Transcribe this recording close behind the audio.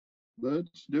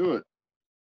Let's do it.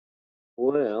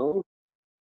 Well,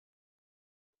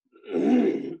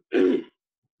 clear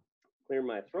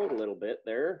my throat a little bit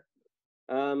there.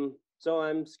 So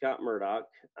I'm Scott Murdock.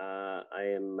 I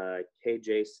am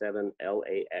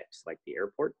KJ7LAX, like the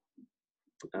airport.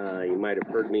 You might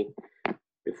have heard me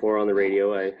before on the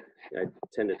radio. I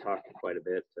tend to talk quite a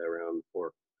bit around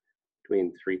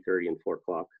between 3:30 and 4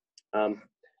 o'clock.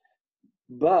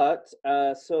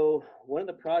 So one of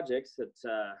the projects that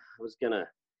I was going to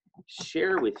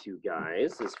share with you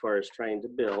guys as far as trying to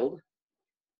build,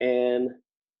 and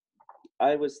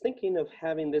I was thinking of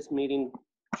having this meeting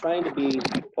trying to be,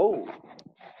 oh,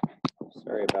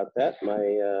 sorry about that.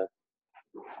 My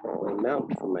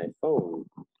mount for my phone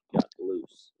got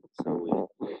loose, so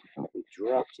we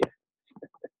dropped you.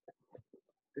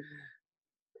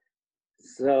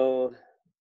 So,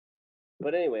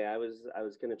 but anyway, I was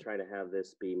going to try to have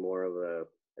this be more of a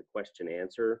question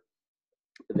answer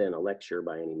than a lecture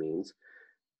by any means.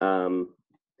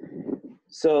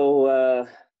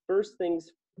 First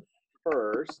things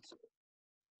first.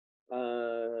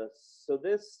 So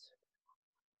this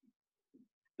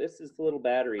is the little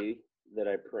battery that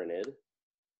I printed.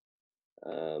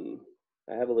 I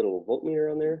have a little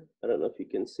voltmeter on there. I don't know if you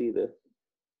can see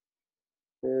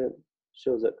it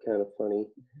shows up kind of funny.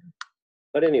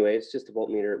 But anyway, it's just a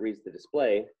voltmeter. It reads the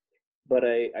display. But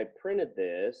I printed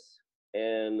this,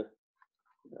 and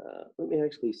let me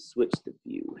actually switch the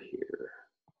view here.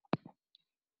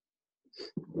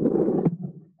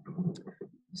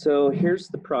 So here's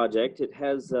the project. It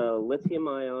has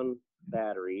lithium-ion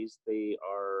batteries.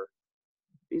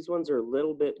 These ones are a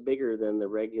little bit bigger than the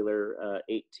regular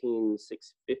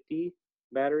 18650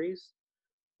 batteries.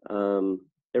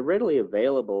 They're readily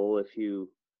available if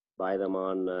you buy them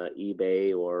on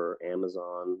eBay or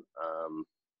Amazon.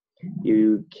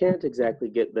 You can't exactly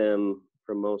get them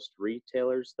from most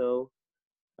retailers, though.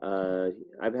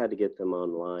 I've had to get them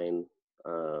online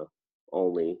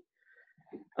only.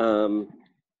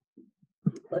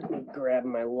 Let me grab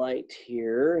my light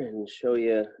here and show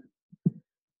you.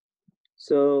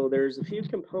 So there's a few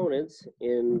components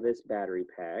in this battery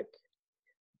pack.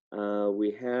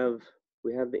 We have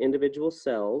the individual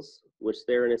cells, which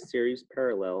they're in a series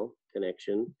parallel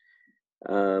connection.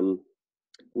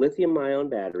 Lithium-ion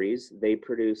batteries, they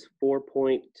produce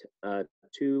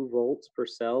 4.2 volts per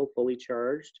cell fully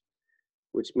charged,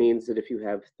 which means that if you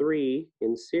have 3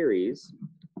 in series,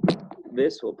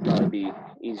 this will probably be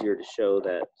easier to show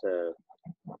that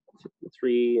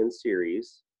 3 in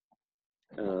series.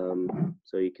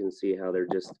 So you can see how they're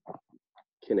just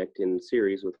connected in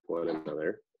series with one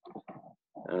another.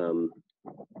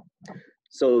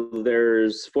 So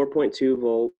there's 4.2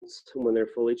 volts when they're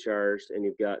fully charged, and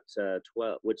you've got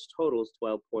 12, which totals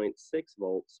 12.6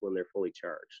 volts when they're fully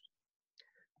charged.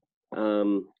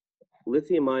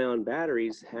 Lithium-ion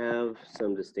batteries have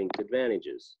some distinct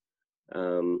advantages.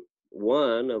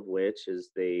 One of which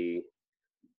is they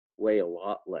weigh a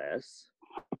lot less.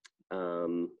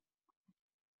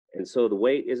 And so the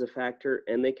weight is a factor,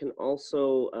 and they can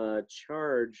also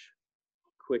charge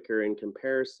quicker in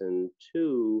comparison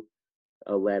to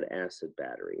a lead acid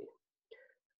battery.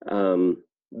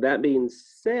 That being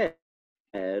said,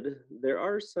 there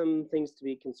are some things to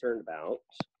be concerned about.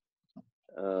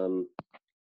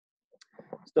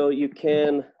 So you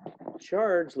can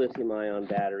charge lithium-ion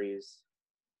batteries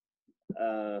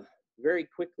very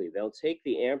quickly. They'll take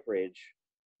the amperage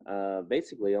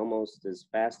basically almost as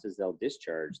fast as they'll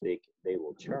discharge. They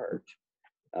will charge.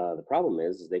 The problem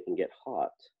is they can get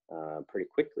hot pretty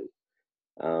quickly.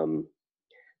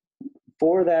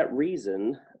 For that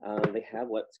reason, they have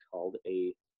what's called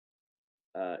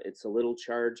it's a little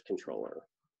charge controller.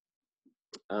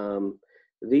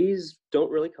 These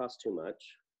don't really cost too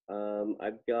much.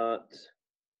 I've got,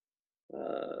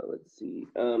 let's see,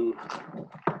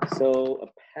 so a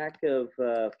pack of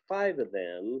 5 of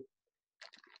them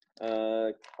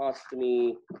cost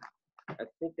me, I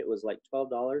think it was like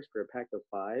 $12 for a pack of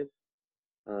 5.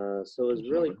 So it was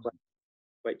really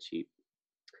quite cheap.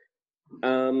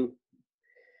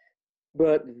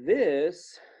 But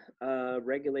this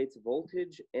regulates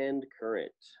voltage and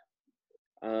current.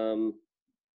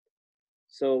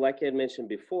 So like I had mentioned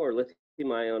before,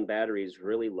 lithium-ion batteries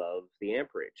really love the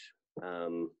amperage,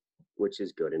 which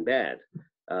is good and bad.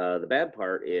 The bad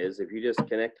part is if you just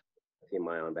connect a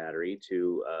lithium-ion battery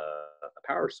to a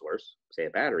power source, say a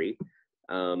battery,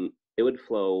 it would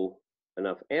flow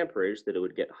enough amperage that it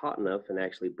would get hot enough and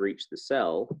actually breach the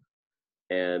cell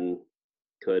and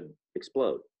could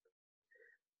explode.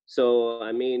 So,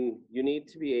 I mean, you need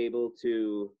to be able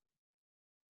to,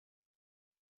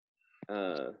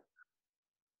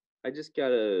 I just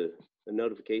gotta a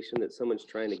notification that someone's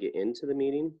trying to get into the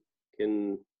meeting.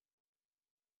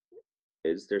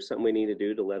 Is there something we need to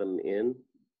do to let them in?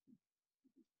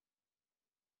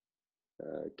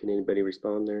 Can anybody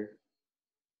respond there?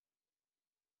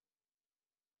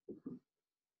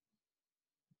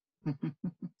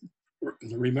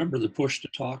 Remember the push to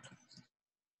talk?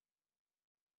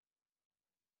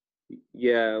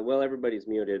 Yeah, well, everybody's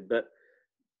muted, but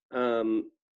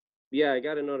yeah, I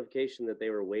got a notification that they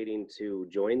were waiting to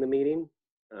join the meeting.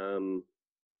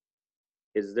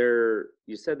 Is there,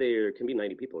 you said there can be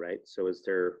 90 people, right? So is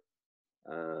there,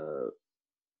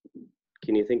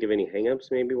 can you think of any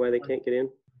hangups maybe why they can't get in?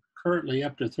 Currently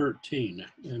up to 13,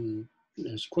 and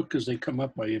as quick as they come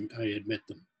up, I admit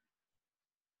them.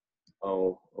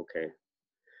 Oh, okay.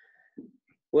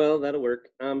 Well, that'll work.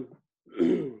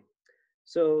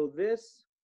 So this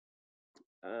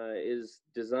is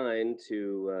designed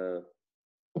to,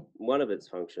 one of its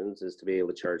functions is to be able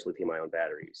to charge lithium-ion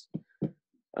batteries.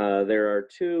 There are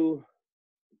two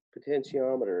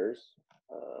potentiometers.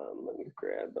 Let me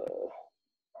grab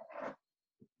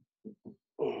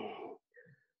a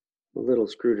little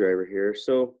screwdriver here.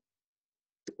 So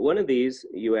one of these,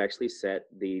 you actually set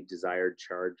the desired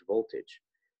charge voltage.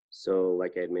 So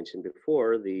like I had mentioned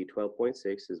before, the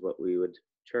 12.6 is what we would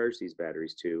charge these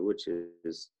batteries to, which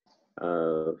is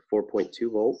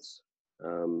 4.2 volts,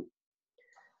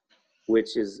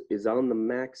 which is on the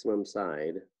maximum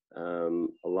side. A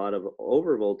lot of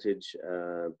overvoltage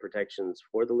protections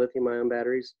for the lithium-ion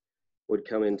batteries would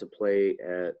come into play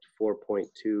at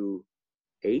 4.28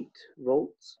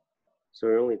 volts. So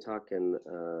we're only talking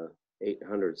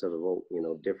 0.08 of a volt,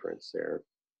 difference there.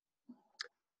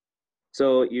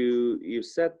 So you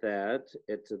set that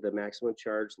at the maximum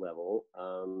charge level.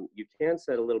 You can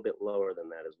set a little bit lower than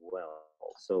that as well.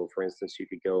 So for instance, you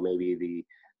could go maybe the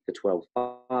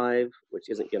 12.5, which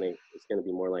it's gonna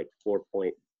be more like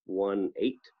 4.18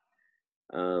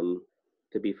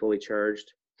 to be fully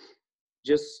charged.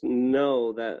 Just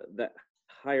know that the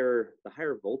higher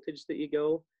voltage that you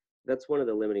go, that's one of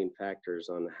the limiting factors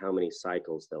on how many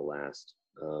cycles they'll last.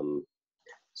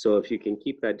 So if you can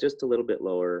keep that just a little bit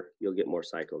lower, you'll get more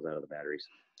cycles out of the batteries.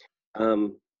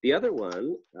 The other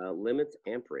one limits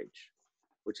amperage,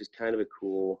 which is kind of a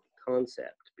cool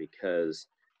concept because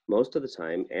most of the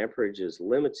time amperage is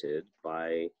limited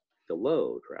by the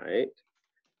load, right?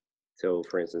 So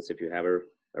for instance, if you have a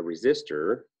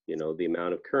resistor, the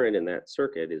amount of current in that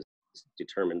circuit is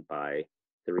determined by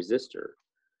the resistor.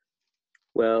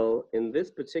 Well, in this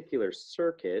particular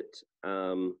circuit,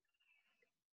 the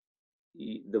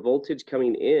voltage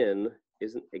coming in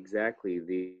isn't exactly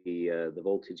the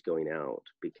voltage going out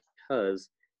because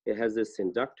it has this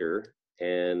inductor,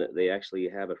 and they actually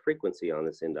have a frequency on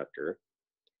this inductor,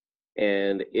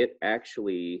 and it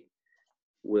actually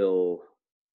will,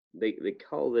 they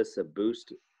call this a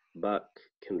boost buck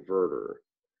converter.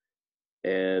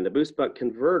 And a boost buck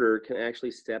converter can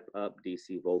actually step up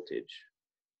DC voltage.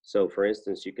 So for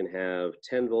instance, you can have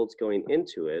 10 volts going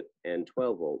into it and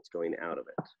 12 volts going out of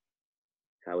it.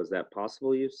 How is that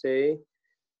possible, you say?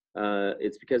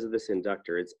 It's because of this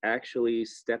inductor. It's actually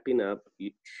stepping up,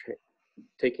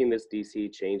 taking this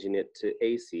DC, changing it to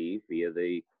AC via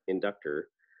the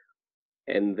inductor,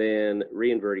 and then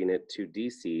reinverting it to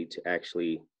DC to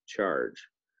actually charge.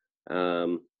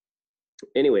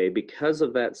 Anyway, because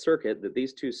of that circuit, that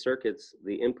these two circuits,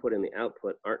 the input and the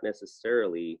output, aren't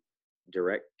necessarily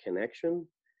direct connection,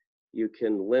 you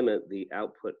can limit the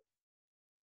output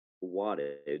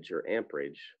wattage or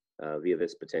amperage via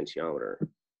this potentiometer.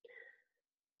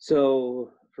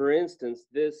 So for instance,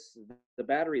 the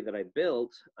battery that I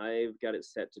built, I've got it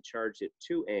set to charge at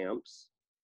 2 amps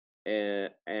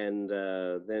and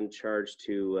then charge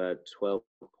to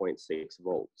 12.6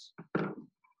 volts.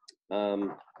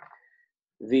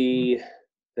 The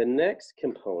next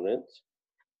component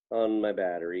on my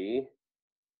battery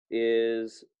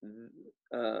is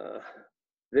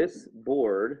this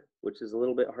board, which is a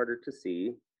little bit harder to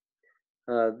see.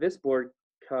 This board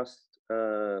cost,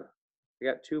 I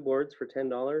got 2 boards for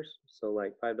 $10, so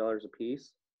like $5 a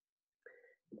piece.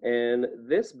 And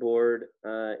this board,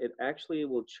 it actually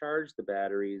will charge the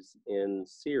batteries in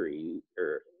series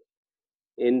or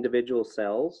individual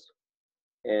cells,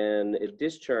 and it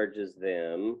discharges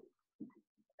them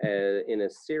in a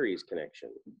series connection.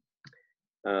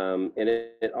 And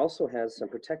it also has some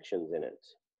protections in it.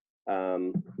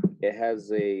 It has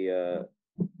an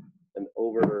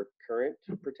overcurrent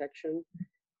protection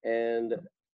and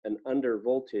an under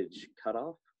voltage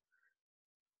cutoff.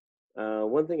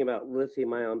 One thing about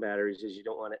lithium-ion batteries is you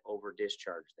don't want to over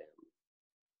discharge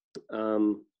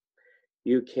them.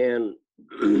 You can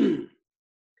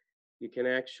you can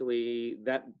actually,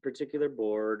 that particular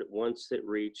board, once it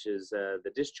reaches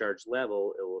the discharge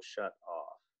level, it will shut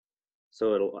off.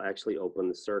 So it'll actually open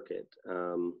the circuit,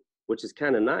 which is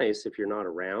kind of nice if you're not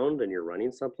around and you're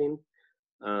running something.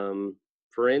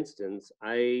 For instance,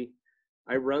 I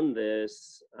run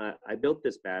this, I built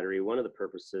this battery. One of the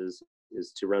purposes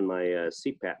is to run my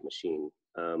CPAP machine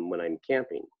when I'm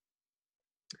camping.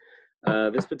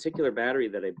 This particular battery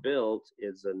that I built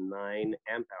is a 9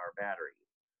 amp hour battery.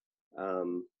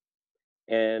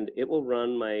 And it will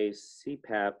run my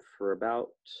CPAP for about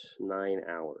 9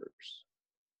 hours.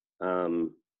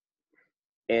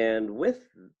 And with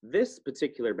this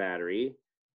particular battery,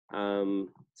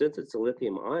 since it's a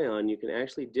lithium ion, you can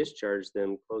actually discharge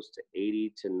them close to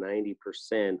 80 to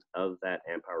 90% of that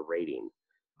amp hour rating.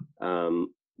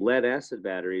 Lead acid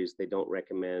batteries, they don't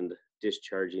recommend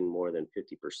discharging more than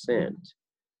 50%.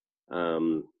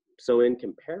 So in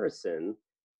comparison,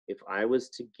 if I was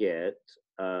to get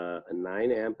a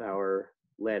 9 amp hour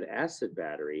lead acid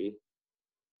battery,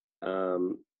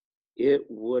 it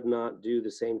would not do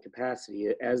the same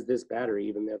capacity as this battery,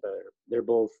 even though they're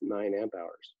both 9 amp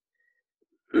hours.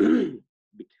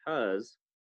 Because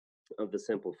of the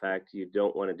simple fact you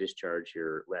don't want to discharge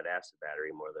your lead acid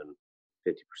battery more than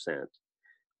 50%,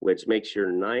 which makes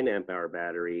your 9 amp hour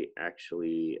battery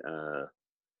actually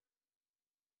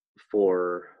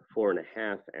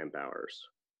 4.5 amp hours,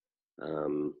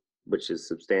 which is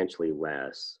substantially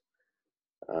less.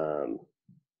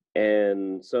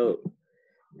 And so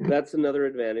that's another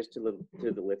advantage to the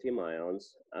lithium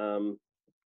ions.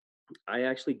 I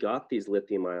actually got these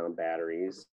lithium ion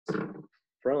batteries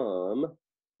from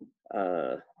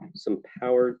some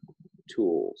power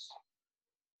tools.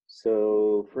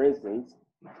 So for instance,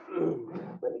 let me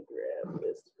grab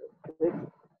this real quick.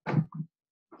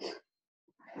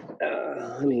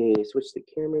 Let me switch the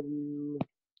camera view.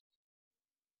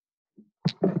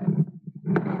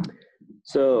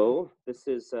 So this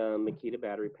is a Makita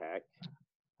battery pack.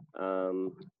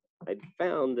 I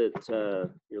found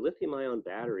that your lithium ion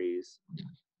batteries,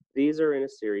 these are in a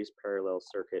series parallel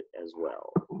circuit as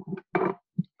well.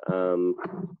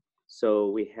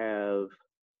 So we have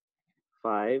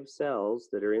 5 cells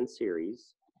that are in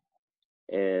series,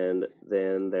 and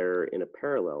then they're in a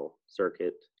parallel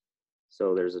circuit.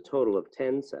 So there's a total of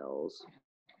 10 cells,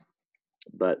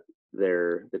 but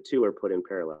the 2 are put in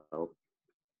parallel.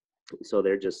 So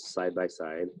they're just side by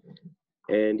side.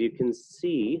 And you can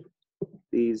see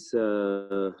these,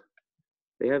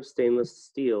 they have stainless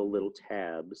steel little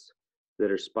tabs that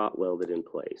are spot welded in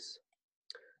place.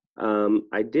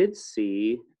 I did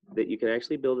see that you can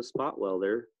actually build a spot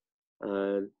welder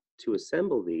to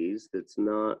assemble these. That's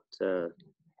not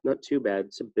too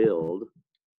bad to build.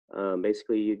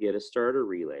 Basically, you get a starter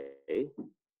relay,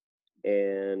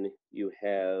 and you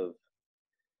have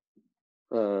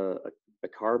a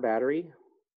car battery,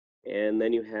 and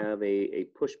then you have a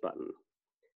push button.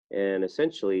 And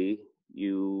essentially,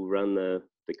 you run the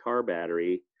car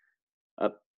battery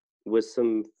up with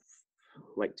some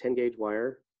like 10 gauge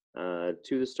wire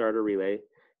to the starter relay,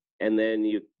 and then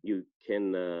you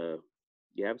can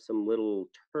you have some little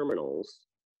terminals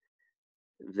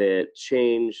that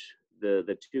change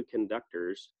the 2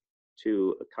 conductors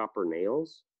to copper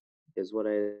nails, is what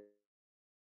I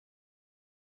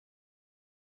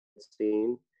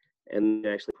seen. And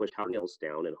you actually push copper nails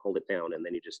down and hold it down, and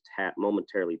then you just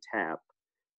momentarily tap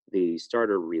the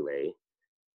starter relay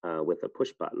with a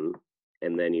push button,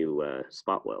 and then you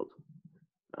spot weld.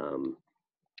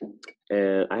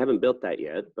 And I haven't built that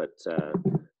yet, but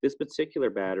this particular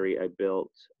battery I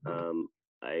built,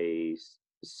 I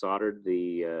soldered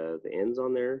the ends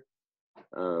on there,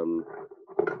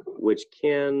 which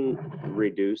can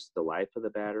reduce the life of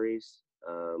the batteries.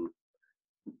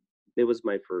 It was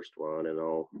my first one, and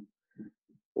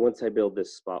once I build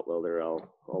this spot welder,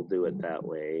 I'll do it that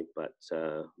way. But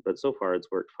so far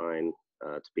it's worked fine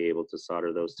to be able to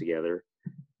solder those together.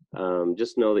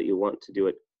 Just know that you want to do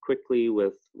it quickly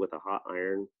with a hot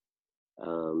iron.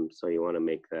 So you want to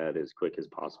make that as quick as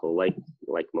possible, like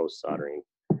most soldering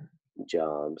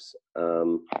jobs.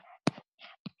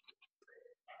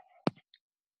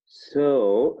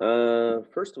 So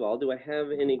first of all, do I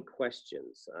have any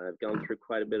questions? I've gone through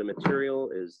quite a bit of material.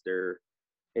 Is there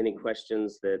any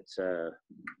questions that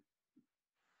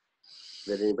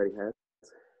anybody has?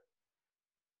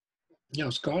 Yeah,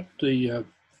 Scott, the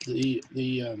 2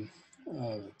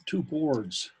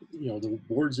 boards, the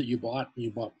boards that you bought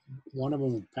one of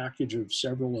them a package of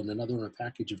several and another one a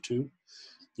package of 2.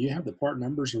 Do you have the part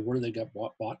numbers or where they got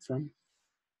bought from?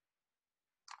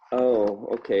 Oh,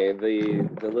 okay. The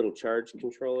little charge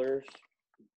controllers.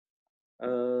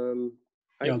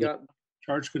 I got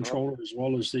charge controller, as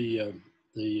well as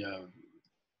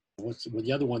what's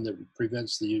the other one that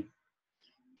prevents the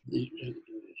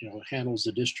handles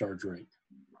the discharge rate.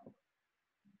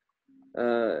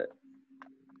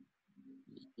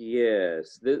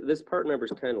 Yes, this part number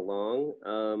is kind of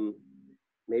long.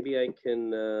 Maybe I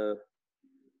can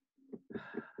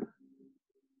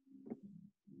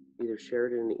either share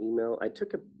it in an email.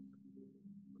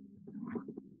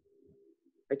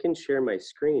 I can share my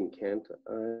screen, can't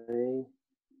I?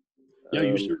 Yeah,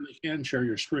 you certainly can share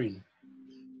your screen.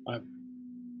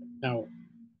 Now,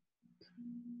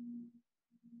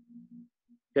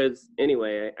 because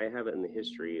anyway, I have it in the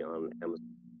history on Amazon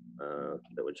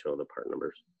that would show the part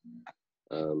numbers.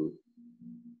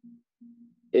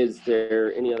 Is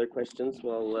there any other questions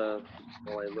while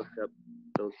I look up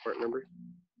those part numbers?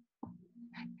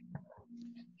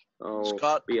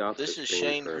 Scott, this is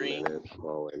Shane Green.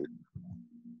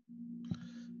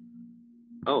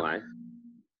 Oh, hi.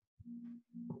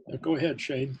 go ahead,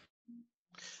 Shane.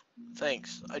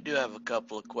 Thanks. I do have a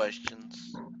couple of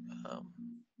questions.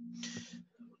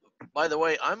 By the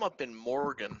way, I'm up in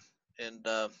Morgan, and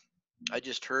I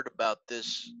just heard about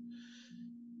this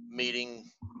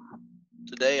meeting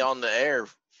today on the air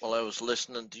while I was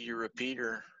listening to your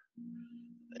repeater,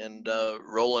 and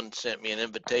Roland sent me an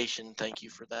invitation. Thank you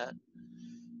for that.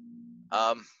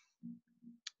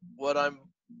 What I'm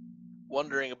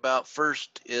wondering about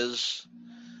first is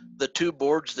the two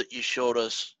boards that you showed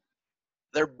us.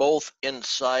 They're both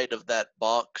inside of that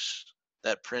box,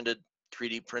 that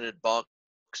 3D printed box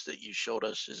that you showed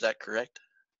us. Is that correct?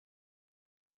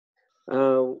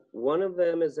 One of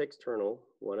them is external.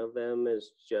 One of them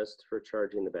is just for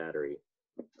charging the battery.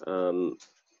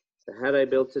 Had I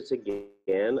built it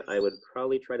again, I would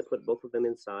probably try to put both of them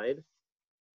inside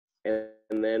and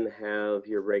then have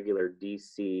your regular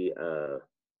DC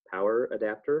power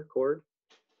adapter cord,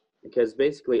 because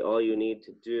basically all you need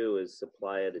to do is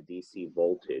supply it a DC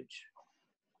voltage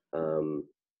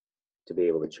to be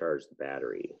able to charge the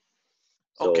battery.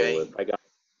 So okay. if I got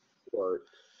the cord,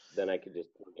 then I could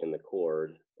just plug in the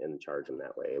cord and charge them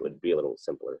that way. It would be a little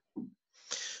simpler.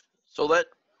 So that,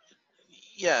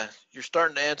 yeah, you're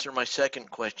starting to answer my second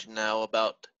question now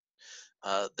about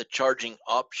the charging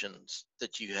options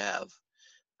that you have.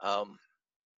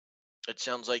 It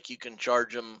sounds like you can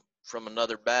charge them from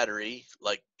another battery,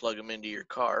 like plug them into your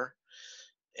car,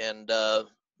 and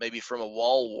maybe from a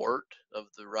wall wart of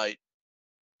the right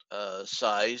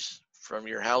size from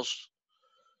your house.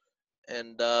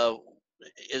 And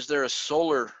is there a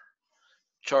solar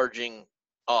charging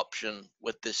option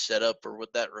with this setup, or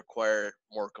would that require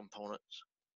more components?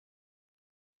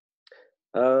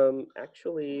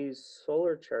 Actually,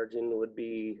 solar charging would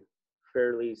be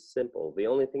fairly simple. The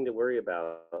only thing to worry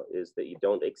about is that you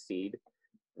don't exceed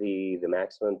the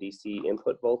maximum DC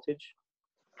input voltage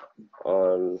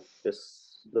on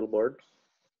this little board,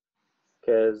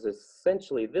 because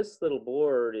essentially this little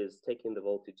board is taking the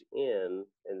voltage in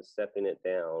and stepping it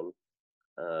down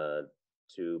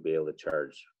to be able to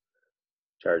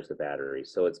charge the battery.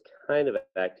 So it's kind of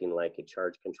acting like a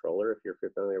charge controller, if you're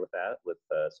familiar with that, with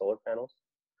solar panels.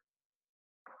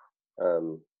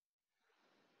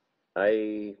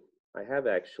 I have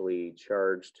actually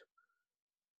charged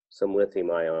some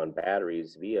lithium-ion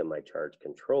batteries via my charge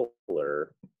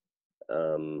controller,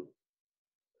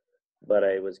 but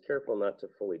I was careful not to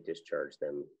fully discharge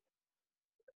them,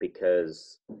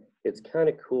 because it's kind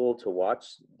of cool to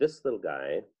watch this little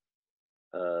guy,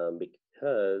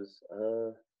 because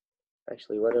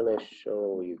actually, why don't I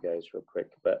show you guys real quick?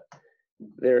 But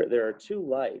there are two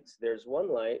lights. There's one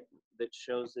light that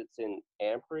shows it's in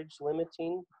amperage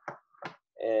limiting,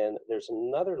 and there's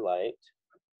another light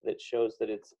that shows that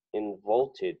it's in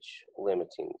voltage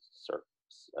limiting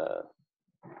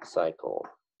cycle.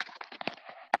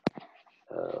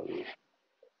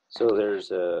 So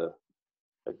there's a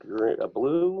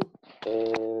blue,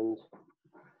 and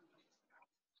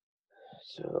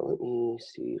so let me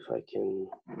see if I can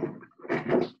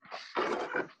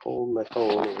hold my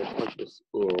phone as I plug this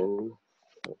in.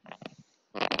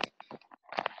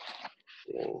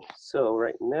 Okay. So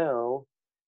right now,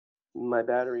 my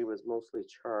battery was mostly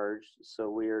charged, so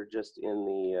we are just in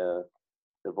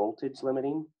the voltage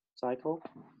limiting cycle.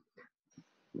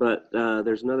 But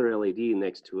there's another LED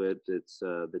next to it that's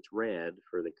red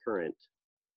for the current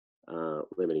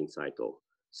limiting cycle.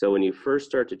 So when you first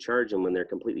start to charge them, when they're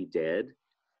completely dead,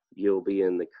 you'll be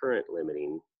in the current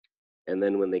limiting, and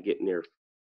then when they get near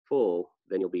full,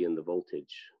 then you'll be in the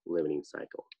voltage limiting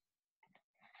cycle.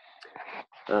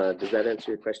 Does that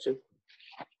answer your question?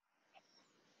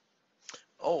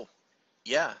 Oh,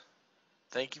 yeah.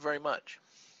 Thank you very much.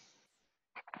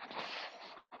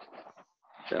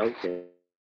 Okay.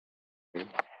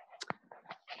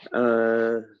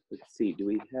 Let's see. Do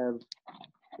we have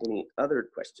any other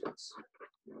questions?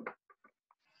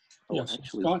 Oh, Yes,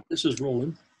 actually, Scott, this is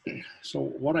Roland. So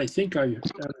what I think I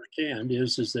understand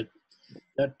is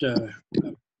that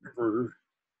converter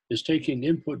is taking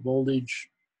input voltage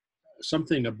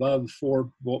something above 4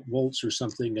 volts or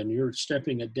something, and you're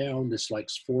stepping it down. This like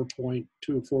 4.2,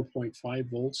 4.5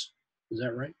 volts. Is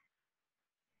that right?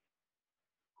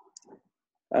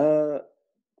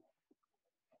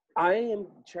 I am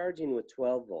charging with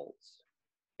 12 volts.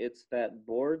 It's that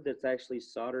board that's actually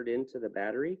soldered into the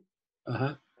battery.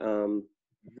 Uh-huh. Oh,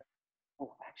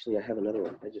 actually, I have another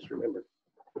one. I just remembered.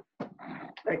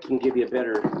 I can give you a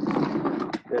better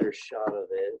shot of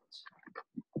it.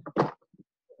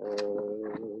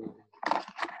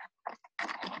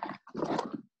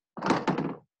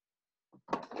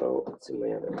 Oh, it's in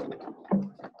my other one.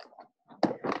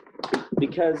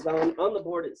 Because on the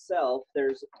board itself,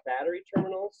 there's battery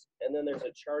terminals, and then there's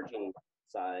a charging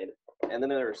side, and then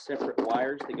there are separate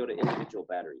wires that go to individual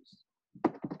batteries.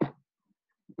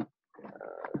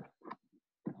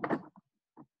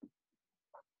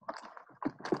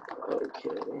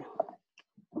 Okay.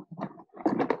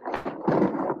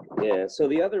 Yeah, so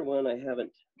the other one I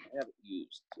haven't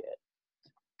used yet.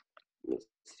 Let me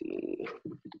see.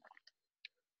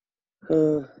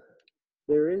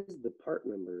 There is the part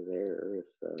number there. If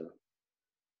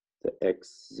the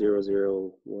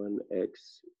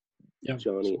X001X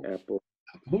Johnny So Apple.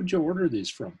 who'd you order these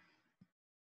from?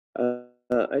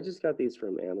 I just got these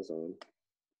from Amazon.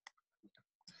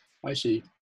 I see.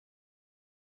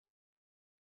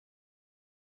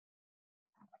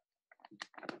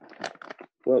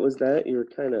 What was that? You were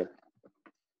kind of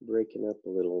breaking up a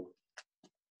little.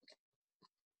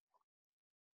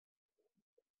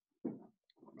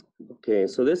 Okay,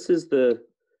 so this is the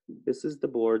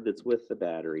board that's with the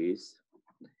batteries,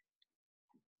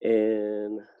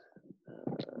 and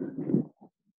I'm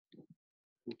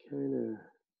kind of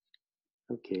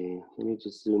okay. Let me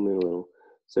just zoom in a little,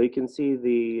 so you can see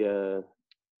the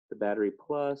battery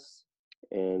plus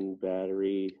and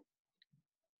battery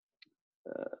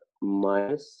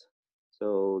minus.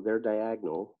 So they're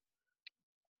diagonal,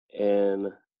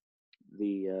 and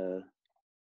the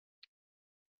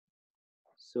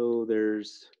so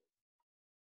there's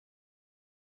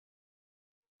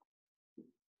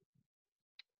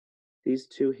these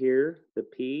two here, the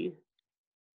P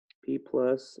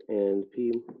plus and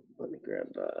P. Let me grab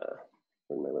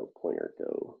where'd my little pointer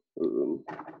go?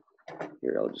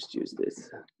 Here, I'll just use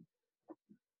this.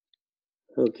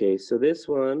 Okay, so this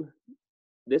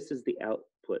is the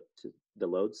output to the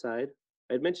load side.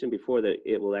 I'd mentioned before that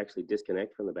it will actually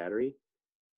disconnect from the battery,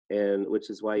 and which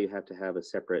is why you have to have a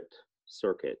separate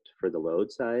circuit for the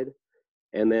load side.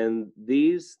 And then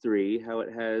these three, how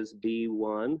it has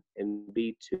B1 and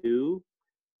B2,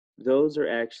 those are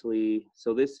actually,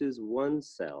 so this is one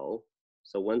cell,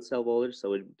 so one cell voltage,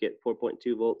 so we'd get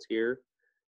 4.2 volts here,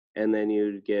 and then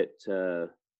you'd get,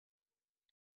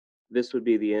 this would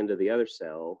be the end of the other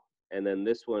cell, and then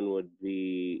this one would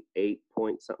be 8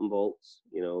 point something volts,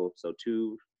 so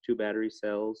two battery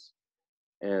cells,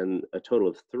 and a total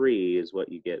of 3 is what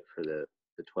you get for the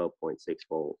 12.6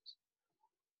 volts.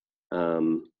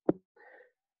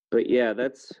 But yeah,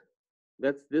 that's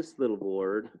this little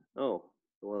board. Oh,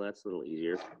 well, that's a little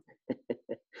easier.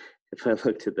 If I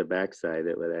looked at the backside,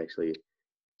 it would actually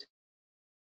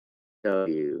tell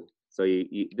you. So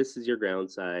you this is your ground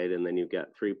side, and then you've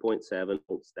got 3.7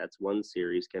 volts. That's one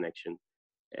series connection,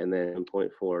 and then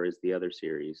 0.4 is the other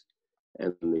series,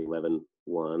 and then the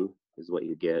 11.1 is what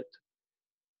you get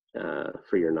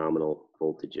for your nominal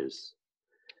voltages.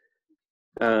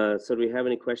 So do we have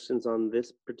any questions on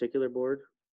this particular board?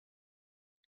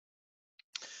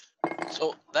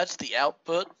 So that's the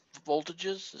output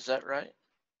voltages, is that right?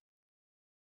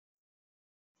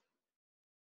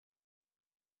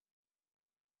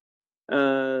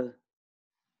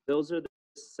 Those are the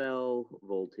cell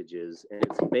voltages, and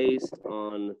it's based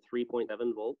on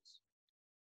 3.7 volts.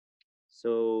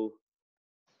 So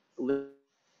my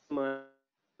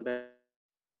battery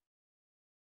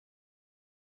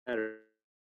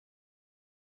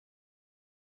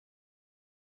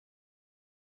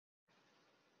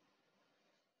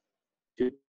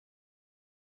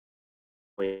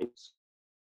points.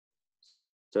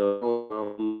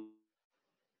 So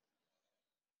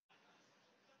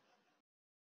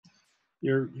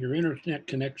Your internet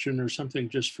connection or something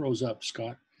just froze up,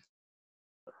 Scott.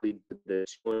 the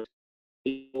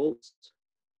 8 volts.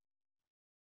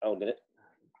 Oh, did it?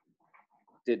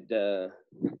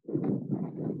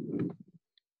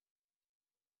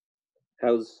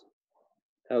 How's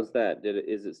How's that?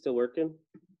 Is it still working?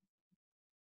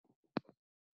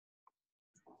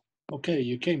 Okay,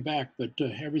 you came back, but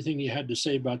everything you had to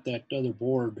say about that other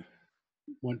board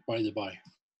went by the by.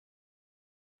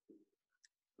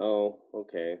 Oh,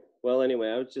 okay. Well, anyway,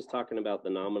 I was just talking about the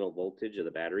nominal voltage of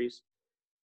the batteries.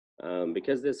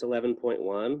 Because this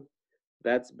 11.1,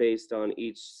 that's based on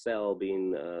each cell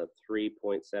being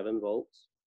 3.7 volts.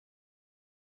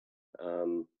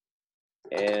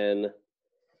 And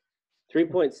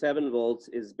 3.7 volts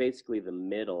is basically the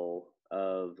middle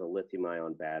of the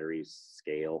lithium-ion batteries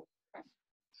scale.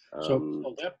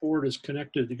 So that board is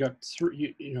connected. You got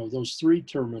three, those three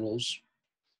terminals,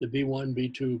 the B1,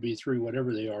 B2, B3,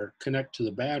 whatever they are, connect to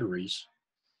the batteries,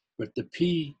 but the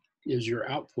P is your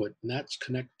output, and that's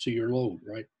connected to your load,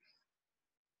 right?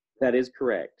 That is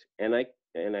correct, and I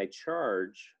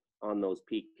charge on those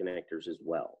P connectors as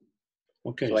well.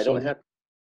 Okay, so I don't have.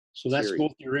 So that's series.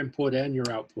 both your input and your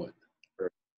output.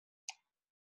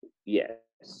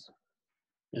 Yes.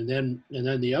 And then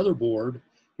the other board,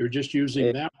 you're just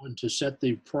using that one to set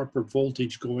the proper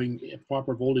voltage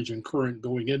and current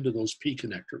going into those P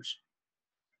connectors.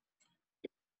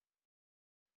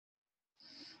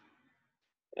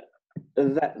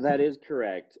 That is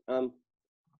correct.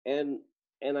 And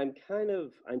I'm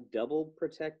double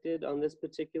protected on this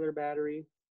particular battery.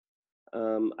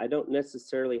 I don't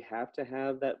necessarily have to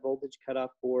have that voltage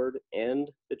cutoff board and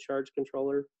the charge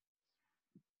controller.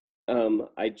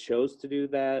 I chose to do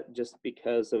that just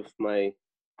because of my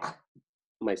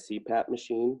CPAP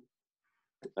machine.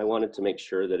 I wanted to make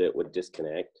sure that it would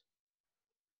disconnect.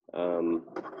 But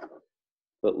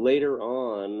later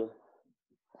on,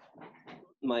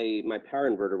 my power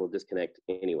inverter will disconnect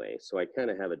anyway, so I kind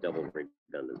of have a double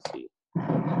redundancy,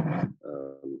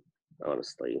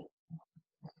 honestly.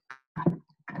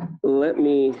 Let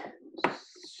me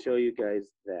show you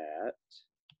guys that.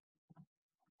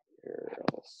 Here,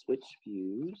 I'll switch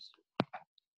views.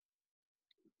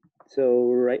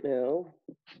 So right now,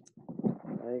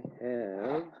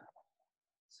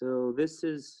 so this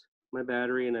is my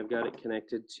battery, and I've got it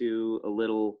connected to a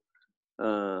little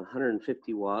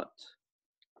 150 watt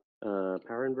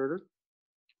power inverter.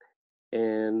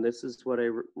 And this is what I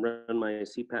run my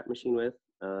CPAP machine with.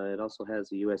 It also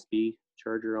has a USB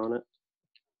charger on it.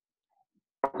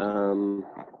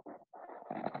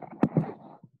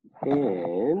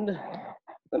 And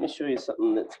let me show you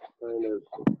something that's kind of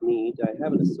neat. I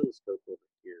have an oscilloscope over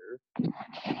here.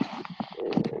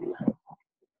 And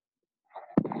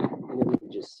let me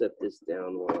just set this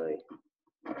down while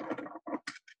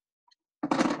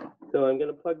So I'm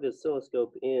going to plug the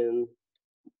oscilloscope in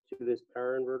to this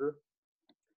power inverter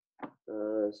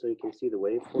so you can see the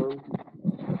waveform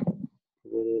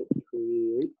that it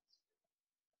creates.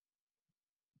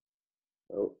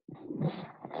 Oh,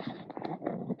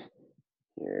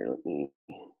 here, let me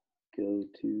go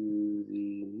to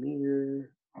the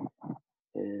meter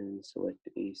and select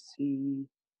AC.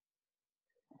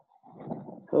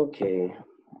 Okay,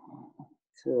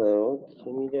 so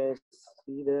can you guys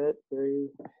see that? Let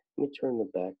me turn the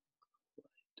back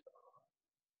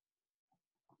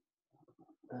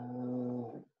light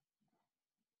on.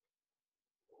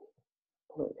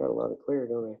 Oh, I got a lot of glare,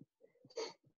 don't I?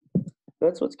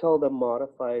 That's what's called a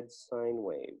modified sine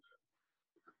wave.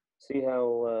 See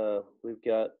how we've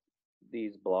got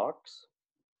these blocks?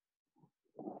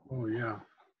 Oh, yeah.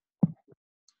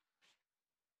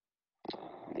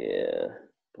 Yeah,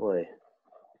 boy.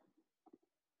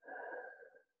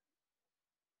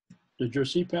 Did your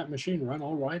CPAP machine run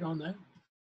all right on that?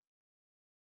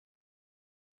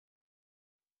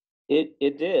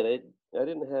 It did. I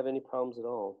didn't have any problems at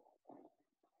all.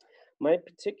 My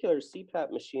particular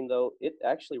CPAP machine, though, it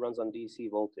actually runs on DC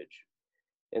voltage.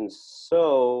 And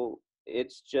so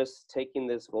it's just taking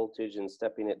this voltage and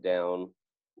stepping it down.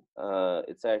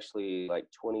 It's actually like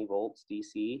 20 volts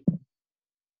DC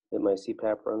that my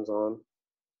CPAP runs on.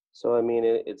 So, I mean,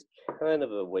 it's kind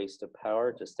of a waste of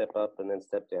power to step up and then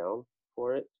step down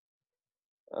for it.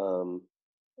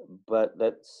 But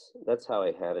that's how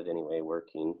I had it anyway,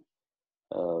 working.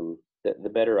 The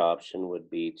better option would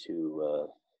be to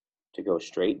go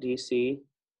straight DC,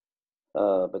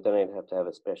 but then I'd have to have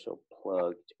a special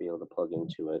plug to be able to plug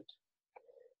into it.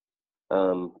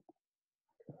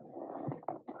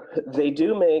 They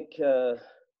do make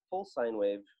full sine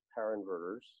wave power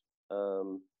inverters,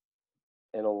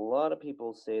 and a lot of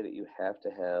people say that you have to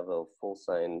have a full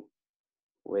sine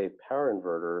wave power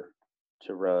inverter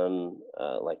to run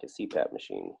like a CPAP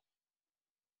machine.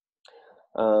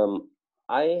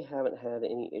 I haven't had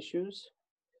any issues,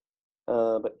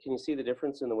 but can you see the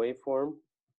difference in the waveform?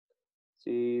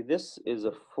 See, this is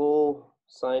a full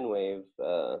sine wave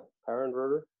power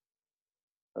inverter,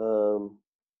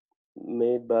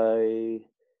 made by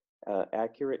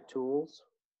Accurate Tools.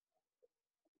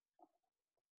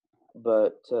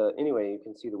 But anyway, you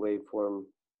can see the waveform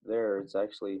there. It's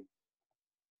actually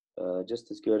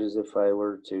just as good as if I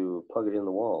were to plug it in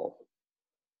the wall.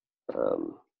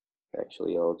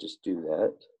 Actually, I'll just do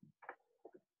that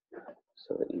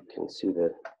so that you can see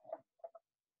the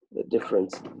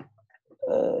difference,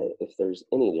 if there's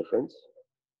any difference.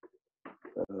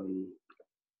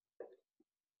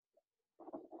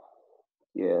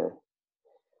 Yeah.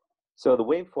 So the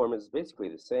waveform is basically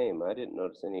the same. I didn't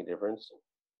notice any difference,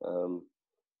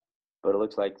 but it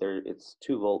looks like it's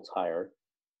 2 volts higher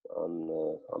on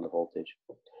the voltage.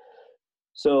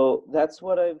 So that's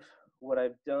what I've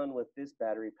done with this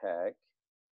battery pack.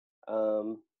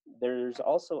 There's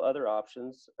also other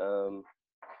options.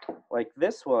 Like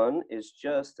this one is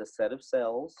just a set of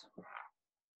cells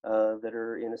that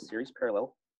are in a series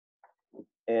parallel,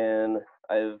 and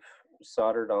I've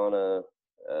soldered on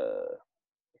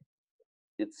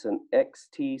it's an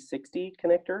XT60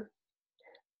 connector.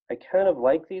 I kind of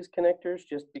like these connectors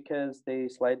just because they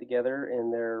slide together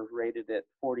and they're rated at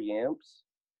 40 amps.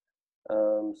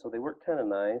 So they work kind of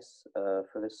nice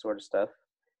for this sort of stuff.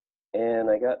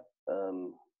 And I got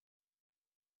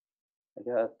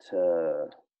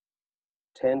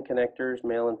 10 connectors,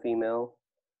 male and female,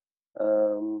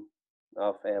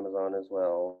 off Amazon as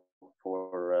well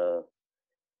for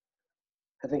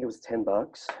I think it was $10.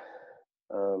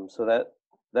 So that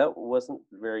wasn't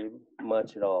very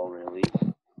much at all, really.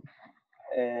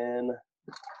 And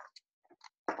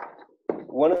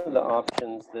one of the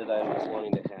options that I was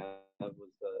wanting to have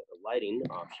was a lighting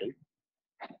option.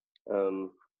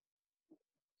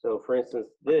 So for instance,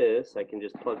 this, I can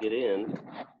just plug it in,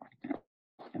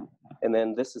 and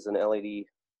then this is an LED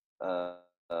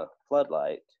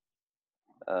floodlight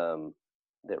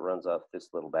that runs off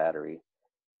this little battery.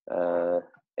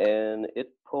 And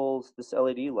it pulls, this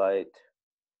LED light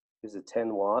is a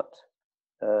 10-watt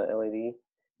LED,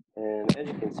 and as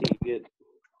you can see, you get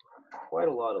quite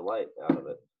a lot of light out of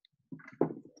it.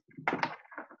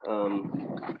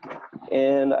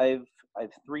 And I've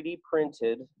 3D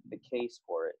printed the case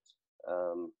for it.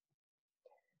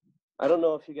 I don't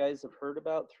know if you guys have heard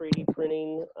about 3D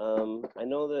printing. I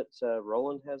know that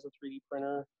Roland has a 3D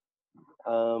printer.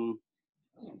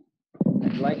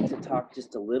 I'd like to talk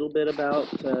just a little bit about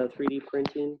 3D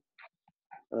printing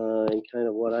and kind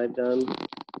of what I've done.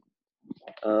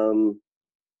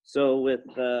 So with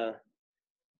the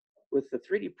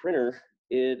 3D printer,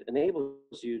 it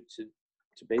enables you to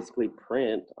basically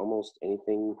print almost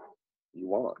anything you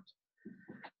want.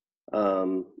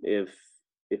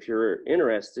 If you're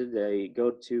interested,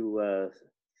 go to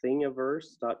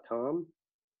thingiverse.com,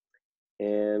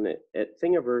 and at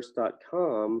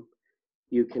thingiverse.com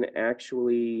you can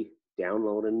actually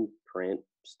download and print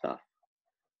stuff.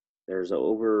 There's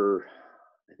over,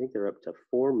 I think they're up to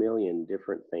 4 million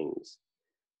different things,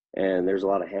 and there's a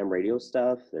lot of ham radio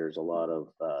stuff. There's a lot of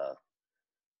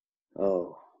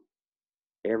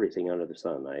everything under the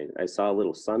sun. I saw a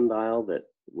little sundial that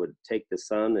would take the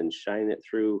sun and shine it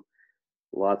through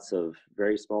lots of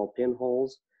very small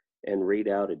pinholes and read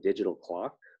out a digital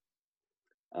clock.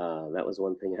 That was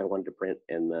one thing I wanted to print.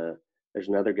 And there's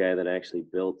another guy that actually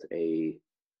built an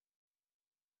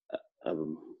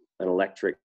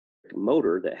electric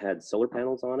motor that had solar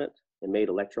panels on it and made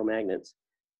electromagnets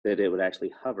that it would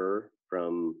actually hover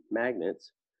from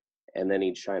magnets, and then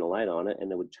he'd shine a light on it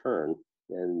and it would turn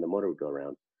and the motor would go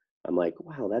around. I'm like,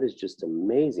 wow, that is just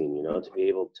amazing, you know, to be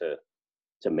able to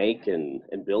make and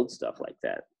build stuff like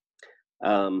that.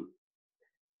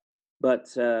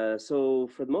 So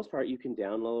for the most part, you can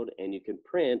download and you can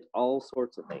print all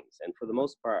sorts of things. And for the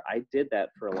most part, I did that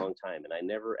for a long time, and I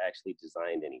never actually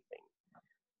designed anything.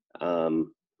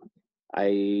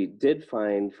 I did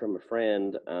find from a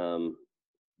friend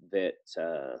that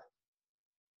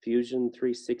Fusion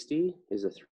 360 is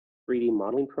a 3D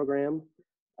modeling program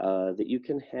that you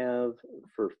can have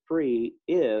for free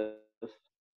if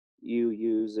you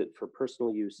use it for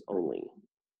personal use only.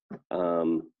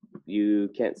 You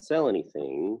can't sell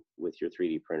anything with your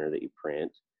 3D printer that you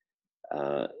print.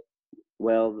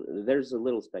 Well, there's a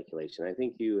little speculation. I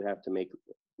think you have to make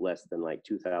less than like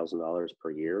 $2,000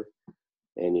 per year,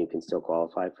 and you can still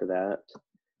qualify for that.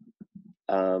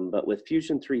 But with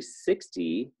Fusion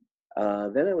 360,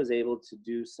 then I was able to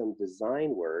do some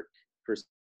design work for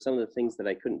some of the things that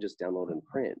I couldn't just download and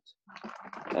print.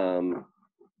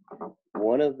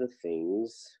 One of the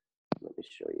things, let me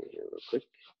show you here real quick,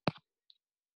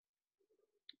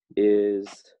 is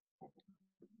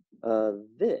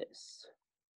this.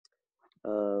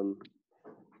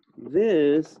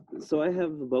 This, so I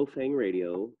have the Bofang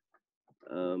radio.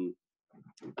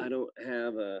 I don't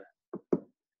have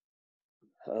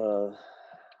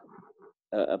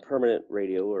a permanent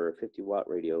radio or a 50-watt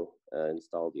radio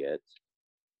installed yet.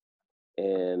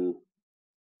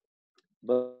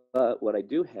 But what I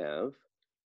do have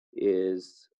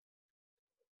is,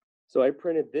 so I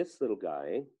printed this little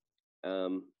guy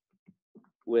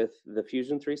with the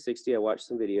Fusion 360. I watched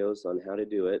some videos on how to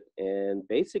do it, and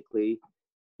basically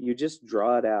you just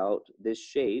draw it out, this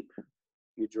shape,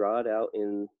 you draw it out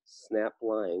in snap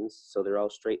lines, so they're all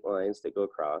straight lines that go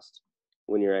across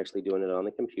when you're actually doing it on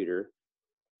the computer.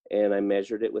 And I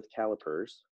measured it with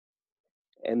calipers,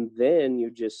 and then you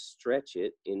just stretch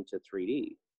it into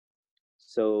 3D.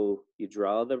 So you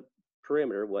draw the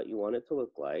perimeter, what you want it to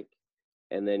look like,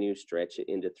 and then you stretch it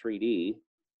into 3D.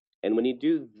 And when you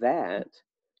do that,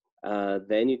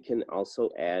 then you can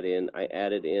also add in, I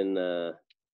added in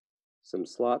some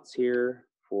slots here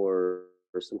for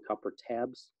some copper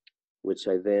tabs, which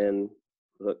I then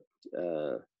hooked.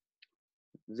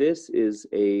 This is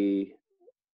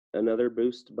another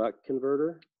boost buck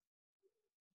converter.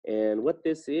 And what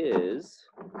this is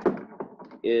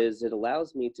it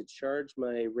allows me to charge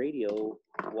my radio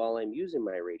while I'm using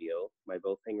my radio, my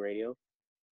Bofang radio.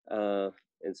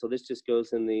 And so this just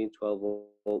goes in the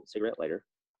 12-volt cigarette lighter.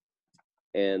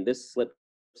 And this slips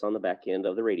on the back end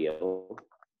of the radio.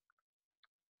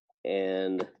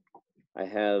 And I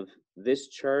have this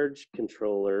charge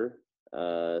controller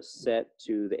set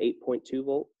to the 8.2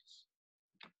 volts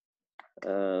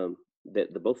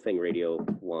that the Bofang radio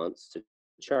wants to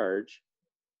charge.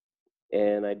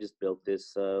 And I just built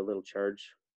this little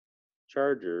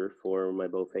charger for my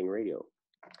Bofang radio.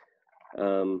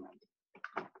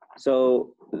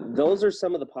 So those are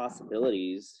some of the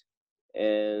possibilities,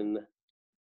 and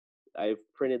I've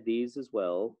printed these as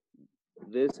well.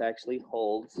 This actually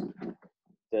holds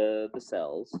the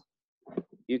cells.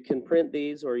 You can print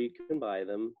these or you can buy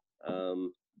them.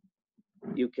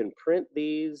 You can print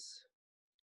these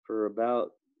for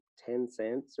about 10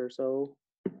 cents or so.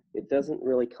 It doesn't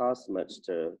really cost much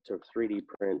to 3D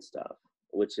print stuff,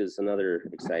 which is another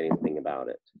exciting thing about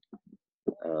it.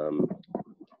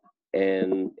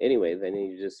 And anyway, then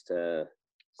you just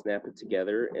snap it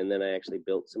together, and then I actually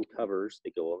built some covers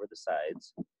that go over the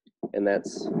sides, and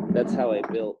that's how I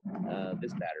built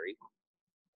this battery.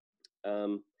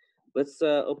 Let's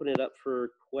open it up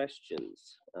for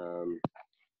questions.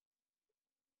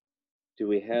 Do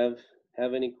we have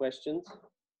any questions?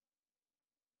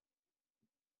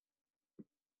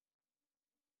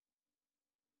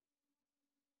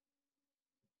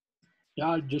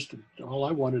 Yeah, all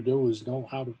I want to do is know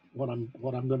what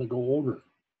I'm going to go order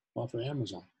off of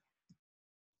Amazon.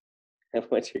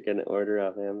 What you're going to order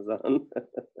off Amazon?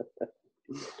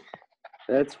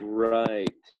 That's right.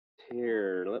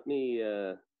 Here, let me.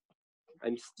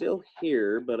 I'm still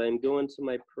here, but I'm going to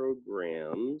my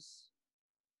programs,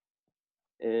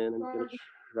 and I'm going to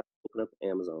try to open up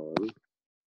Amazon.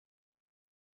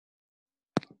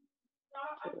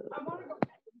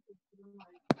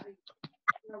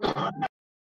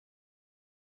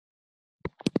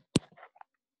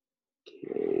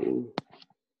 Okay.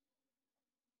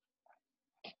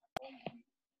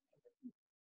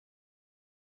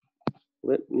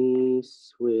 Let me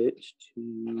switch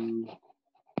to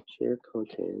share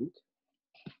content.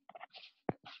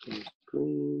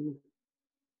 Screen.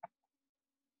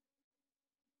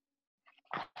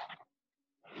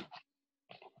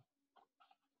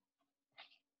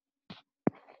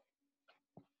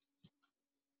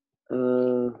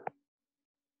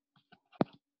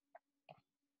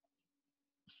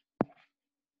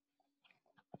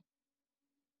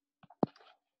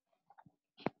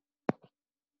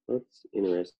 That's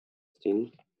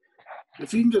interesting.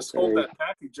 If you can just hold that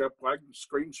package up, I can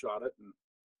screenshot it, and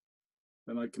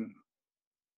then I can.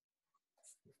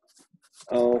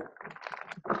 Oh,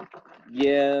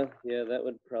 yeah, that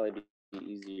would probably be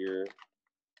easier.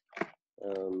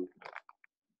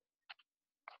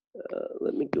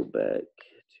 Let me go back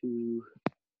to.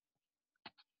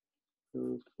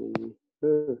 Okay.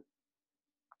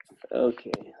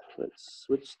 Okay, let's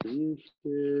switch the view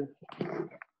here.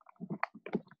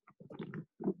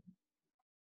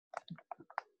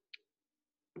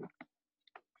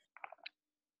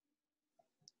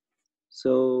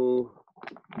 So,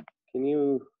 can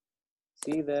you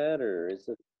see that, or is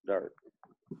it dark?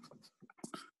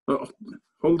 Oh,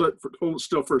 hold it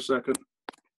still for a second.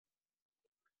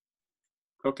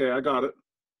 Okay, I got it.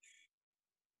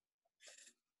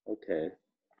 Okay.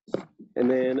 And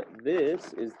then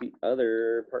this is the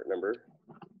other part number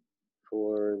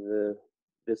for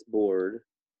this board.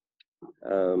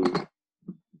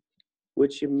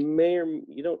 which you may or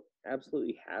you don't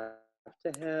absolutely have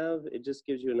to have. It just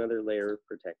gives you another layer of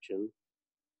protection.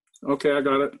 Okay, I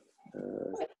got it.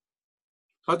 Uh,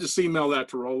 I'll just email that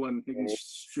to Roland. He can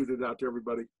shoot it out to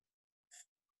everybody.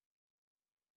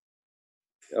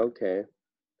 okay,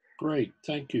 Great,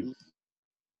 thank you.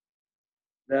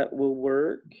 that will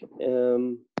work.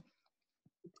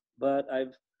 But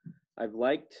I've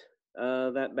liked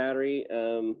that battery.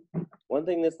 One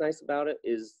thing that's nice about it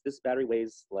is this battery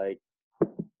weighs like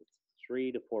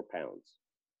 3 to 4 pounds.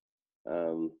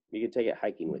 You can take it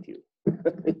hiking with you.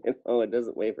 You know, it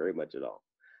doesn't weigh very much at all.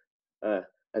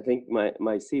 I think my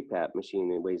CPAP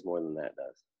machine weighs more than that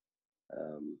does.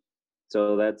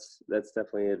 So that's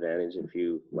definitely an advantage if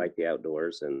you like the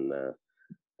outdoors. And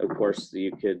of course,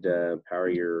 you could power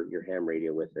your ham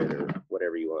radio with it or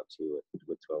whatever you want to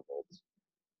with 12 volts.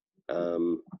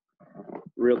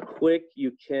 Real quick,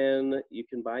 you can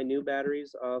buy new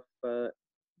batteries off a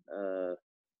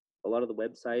lot of the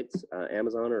websites,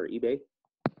 Amazon or eBay.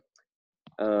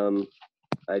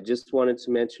 I just wanted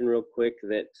to mention real quick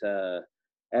that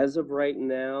as of right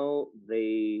now,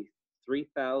 the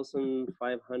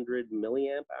 3,500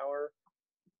 milliamp hour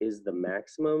is the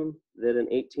maximum that an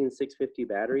 18650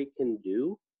 battery can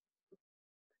do.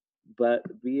 But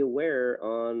be aware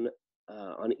on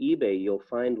eBay, you'll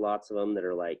find lots of them that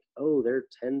are like, oh, they're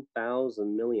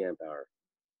 10,000 milliamp hour.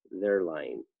 They're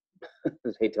lying.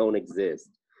 They don't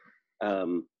exist.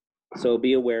 So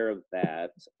be aware of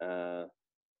that.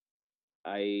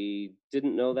 I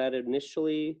didn't know that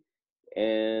initially,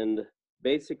 and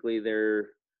basically their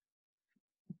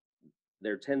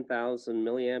 10,000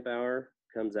 milliamp hour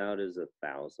comes out as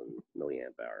 1,000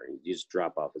 milliamp hour, and you just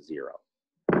drop off a 0.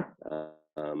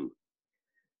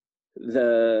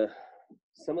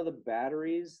 Some of the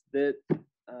batteries that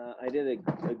I did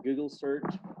a Google search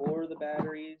for the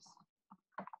batteries,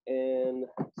 and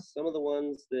some of the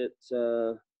ones that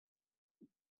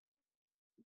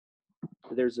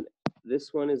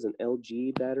this one is an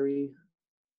LG battery.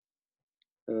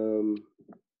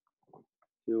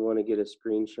 You want to get a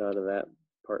screenshot of that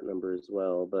part number as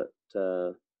well, but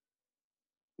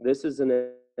this is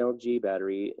an LG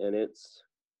battery, and it's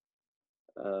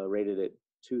rated at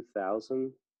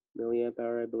 2,000 milliamp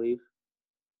hour, I believe.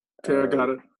 Okay, I got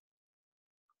it.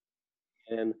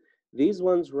 And these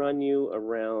ones run you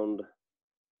around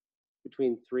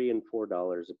between $3 and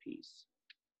 $4 a piece.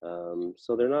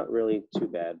 So they're not really too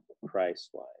bad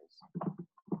price-wise.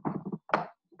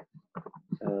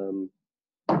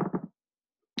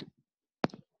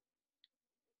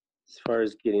 As far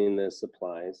as getting the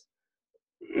supplies.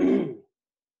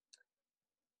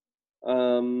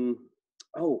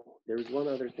 Oh, there's one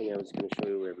other thing I was going to show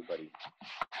you, everybody.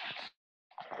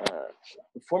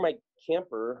 For my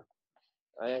camper,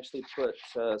 I actually put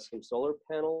some solar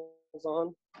panels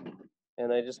on,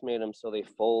 and I just made them so they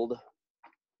fold.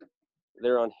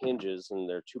 They're on hinges, and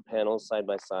they're 2 panels side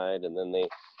by side, and then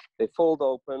they fold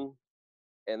open,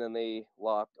 and then they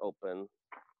lock open,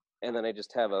 and then I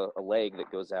just have a leg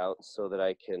that goes out so that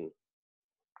I can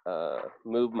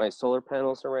move my solar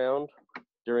panels around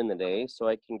during the day, so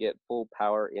I can get full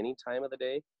power any time of the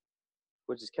day,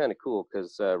 which is kind of cool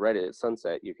because right at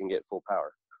sunset you can get full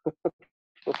power.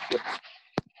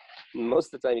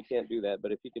 Most of the time you can't do that,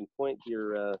 but if you can point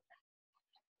your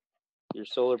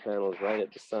solar panels right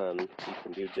at the sun, you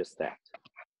can do just that.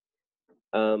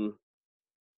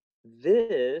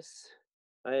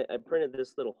 I printed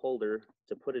this little holder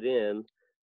to put it in,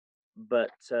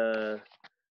 but so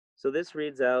this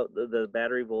reads out the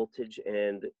battery voltage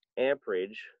and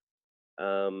amperage.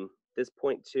 This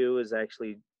 0.2 is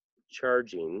actually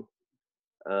charging,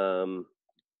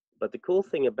 but the cool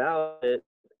thing about it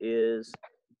is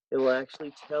it will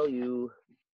actually tell you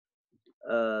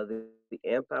the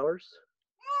amp hours.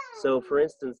 So for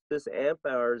instance, this amp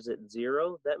hour is at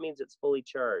 0, that means it's fully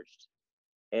charged.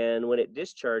 And when it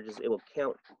discharges, it will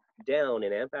count down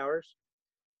in amp hours.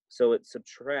 So it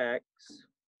subtracts,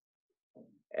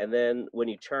 and then when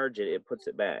you charge it, it puts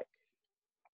it back.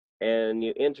 And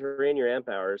you enter in your amp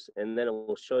hours, and then it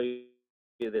will show you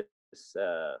this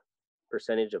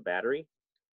percentage of battery.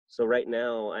 So right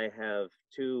now I have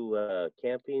 2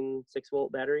 camping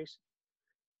 6-volt batteries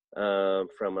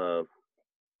from a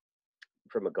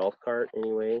golf cart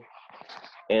anyway,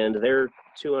 and they're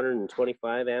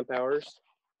 225 amp hours,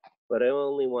 but I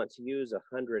only want to use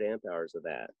 100 amp hours of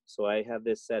that. So I have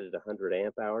this set at 100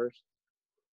 amp hours.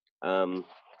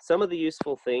 Some of the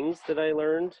useful things that I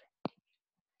learned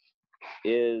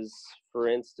is, for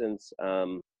instance,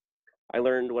 I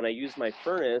learned when I used my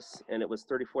furnace and it was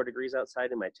 34 degrees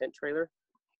outside in my tent trailer,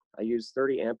 I used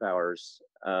 30 amp hours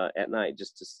at night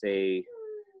just to stay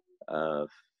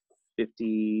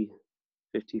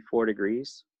 54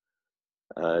 degrees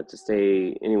to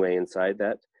stay anyway inside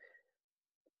that.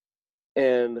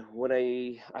 And when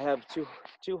I have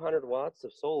 200 watts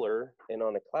of solar, and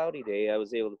on a cloudy day, I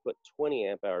was able to put 20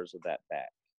 amp hours of that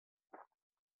back.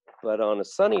 But on a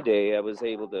sunny day, I was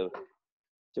able to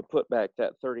put back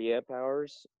that 30 amp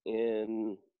hours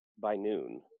in by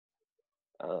noon.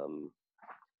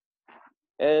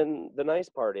 And the nice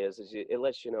part is it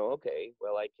lets you know, okay,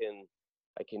 well, I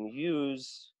can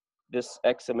use this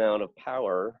X amount of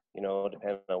power, you know,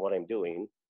 depending on what I'm doing.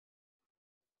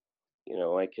 You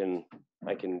know, I can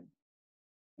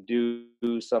do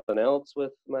something else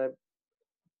with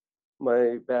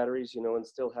my batteries, you know, and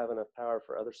still have enough power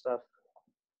for other stuff.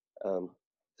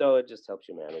 So it just helps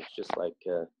you manage, just like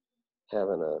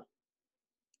having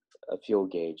a fuel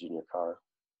gauge in your car.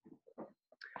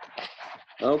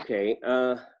 Okay,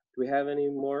 do we have any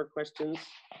more questions?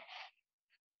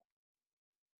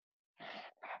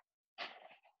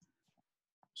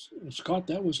 Scott,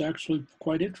 that was actually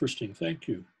quite interesting. Thank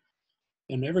you.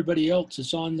 And everybody else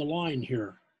is on the line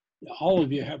here. All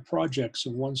of you have projects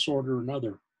of one sort or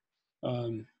another.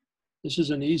 This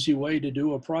is an easy way to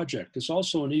do a project. It's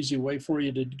also an easy way for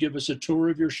you to give us a tour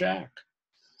of your shack.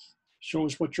 Show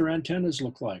us what your antennas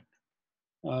look like,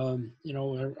 you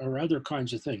know, or other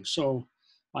kinds of things. So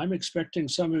I'm expecting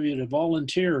some of you to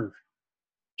volunteer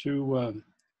to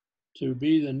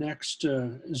be the next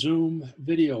Zoom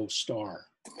video star.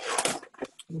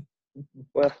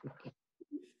 Well,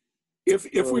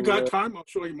 if we got time, I'll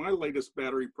show you my latest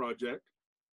battery project.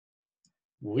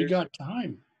 We got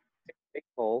time. big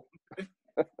hole.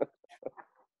 Let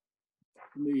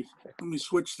me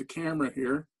switch the camera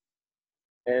here.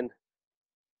 And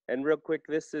real quick,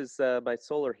 this is my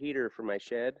solar heater for my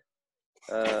shed.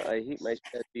 I heat my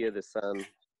shed via the sun.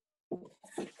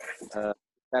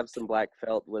 Have some black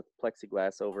felt with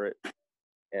plexiglass over it,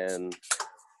 and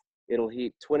it'll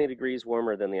heat 20 degrees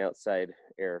warmer than the outside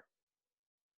air.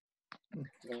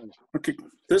 Okay,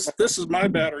 this is my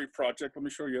battery project. Let me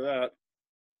show you that.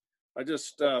 I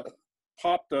just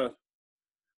popped a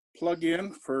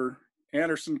plug-in for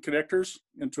Anderson connectors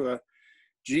into a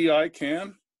GI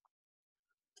can.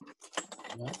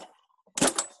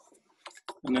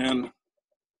 And then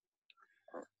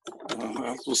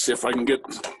we'll see if I can get,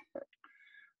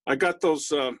 I got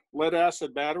those lead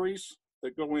acid batteries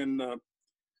that go in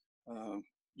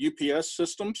UPS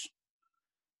systems,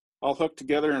 all hooked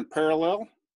together in parallel.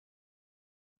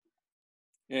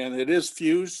 And it is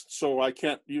fused, so I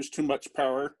can't use too much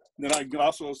power. Then I can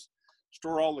also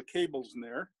store all the cables in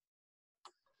there.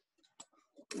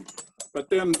 But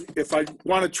then if I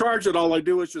want to charge it, all I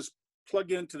do is just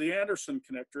plug into the Anderson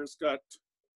connector. It's got,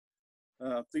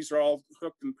 these are all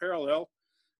hooked in parallel.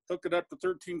 Hook it up to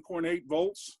 13.8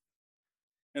 volts,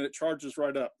 and it charges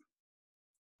right up.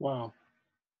 Wow.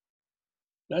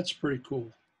 That's pretty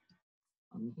cool.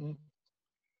 Mm-hmm.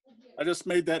 I just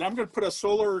made that. I'm going to put a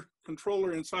solar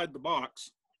controller inside the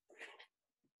box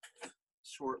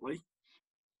shortly.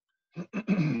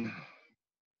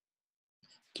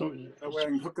 So that way I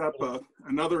can hook up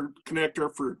another connector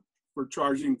for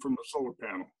charging from the solar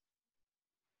panel.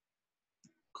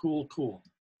 Cool, cool.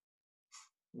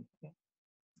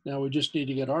 Now we just need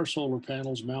to get our solar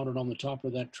panels mounted on the top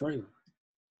of that trailer.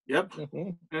 Yep.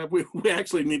 Mm-hmm. We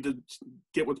actually need to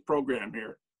get with the program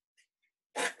here.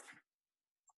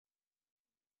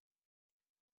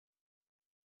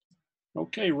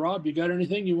 Okay, Rob, you got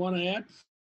anything you want to add?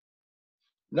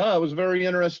 No, it was very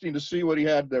interesting to see what he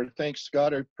had there. Thanks,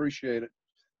 Scott. I appreciate it.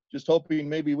 Just hoping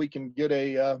maybe we can get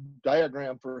a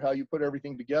diagram for how you put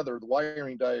everything together, the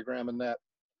wiring diagram and that.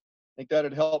 I think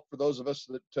that'd help for those of us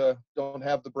that don't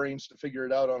have the brains to figure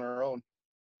it out on our own.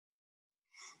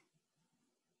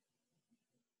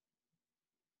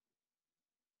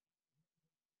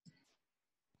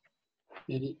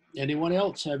 Anyone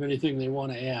else have anything they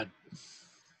want to add?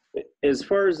 As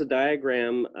far as the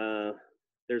diagram,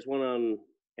 there's one on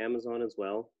Amazon as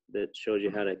well that shows you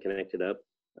how to connect it up.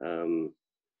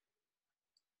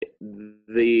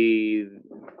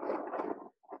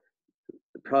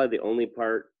 Probably the only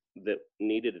part that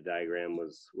needed a diagram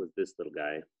was this little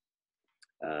guy,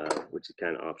 which is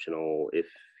kind of optional if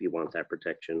you want that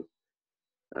protection.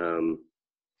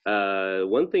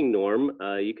 One thing, Norm,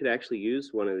 you could actually use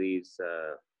one of these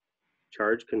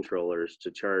charge controllers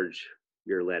to charge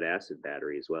your lead acid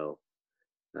battery as well,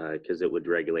 because it would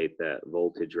regulate that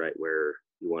voltage right where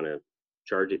you want to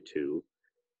charge it to,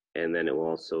 and then it will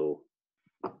also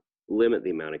limit the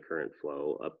amount of current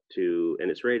flow up to, and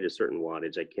it's rated a certain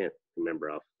wattage. I can't remember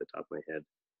off the top of my head.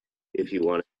 If you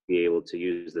want to be able to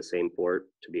use the same port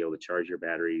to be able to charge your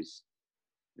batteries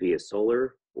via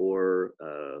solar, or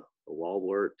a wall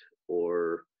wart,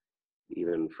 or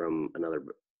even from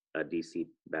a DC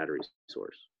battery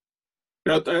source.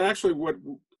 Yeah, actually, what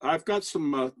I've got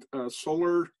some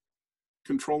solar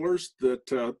controllers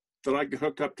that I can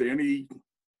hook up to any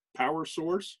power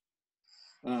source.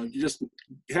 You just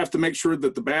have to make sure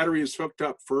that the battery is hooked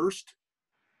up first.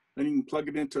 Then you can plug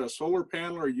it into a solar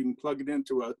panel, or you can plug it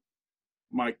into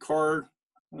my car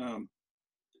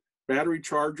battery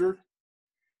charger,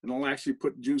 and I'll actually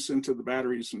put juice into the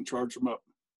batteries and charge them up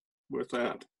with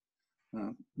that.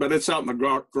 But it's out in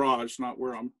the garage, not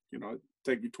where I'm, it'd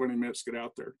take you 20 minutes to get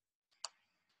out there.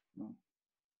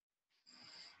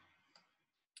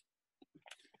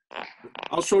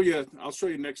 I'll show you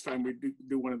next time we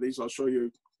do one of these. I'll show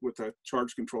you with a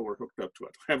charge controller hooked up to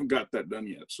it. I haven't got that done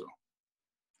yet, so.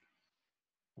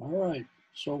 All right,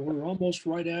 so we're almost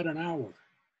right at an hour.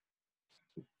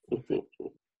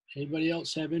 Anybody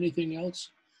else have anything else?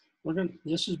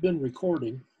 This has been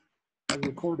recording. I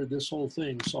recorded this whole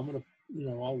thing, so I'm gonna,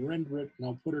 I'll render it and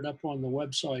I'll put it up on the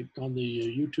website, on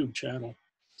the YouTube channel,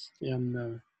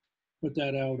 and put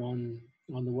that out on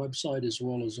the website as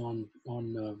well as on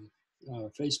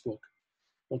Facebook.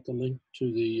 What the link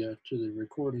to the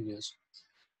recording is.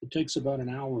 It takes about an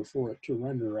hour for it to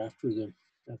render after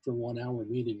 1 hour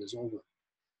meeting is over.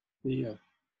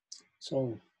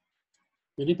 So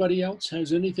anybody else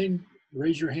has anything?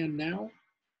 Raise your hand now.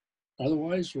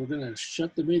 Otherwise, we're going to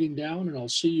shut the meeting down, and I'll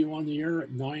see you on the air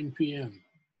at 9 p.m.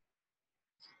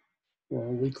 for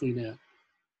our weekly net.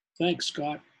 Thanks,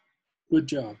 Scott. Good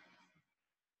job.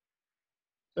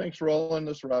 Thanks, Roland.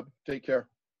 This is Rob. Take care.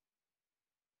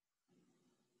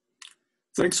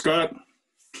 Thanks, Scott.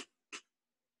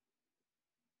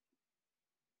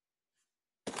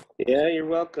 Yeah, you're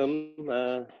welcome.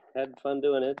 Had fun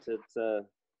doing it. It's a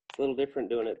little different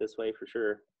doing it this way for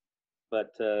sure,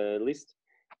 but at least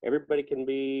everybody can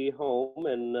be home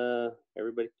and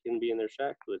everybody can be in their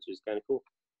shack, which is kind of cool.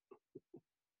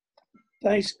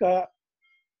 Thanks, Scott.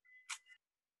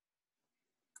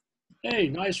 Hey,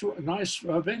 nice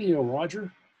video,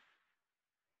 Roger.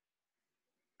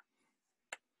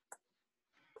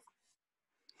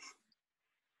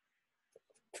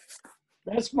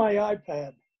 That's my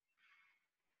iPad.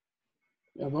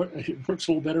 Yeah, it works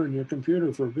a little better in your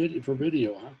computer for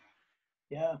video, huh?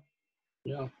 Yeah.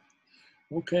 Yeah.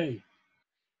 Okay.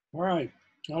 All right.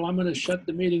 Well, I'm going to shut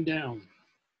the meeting down.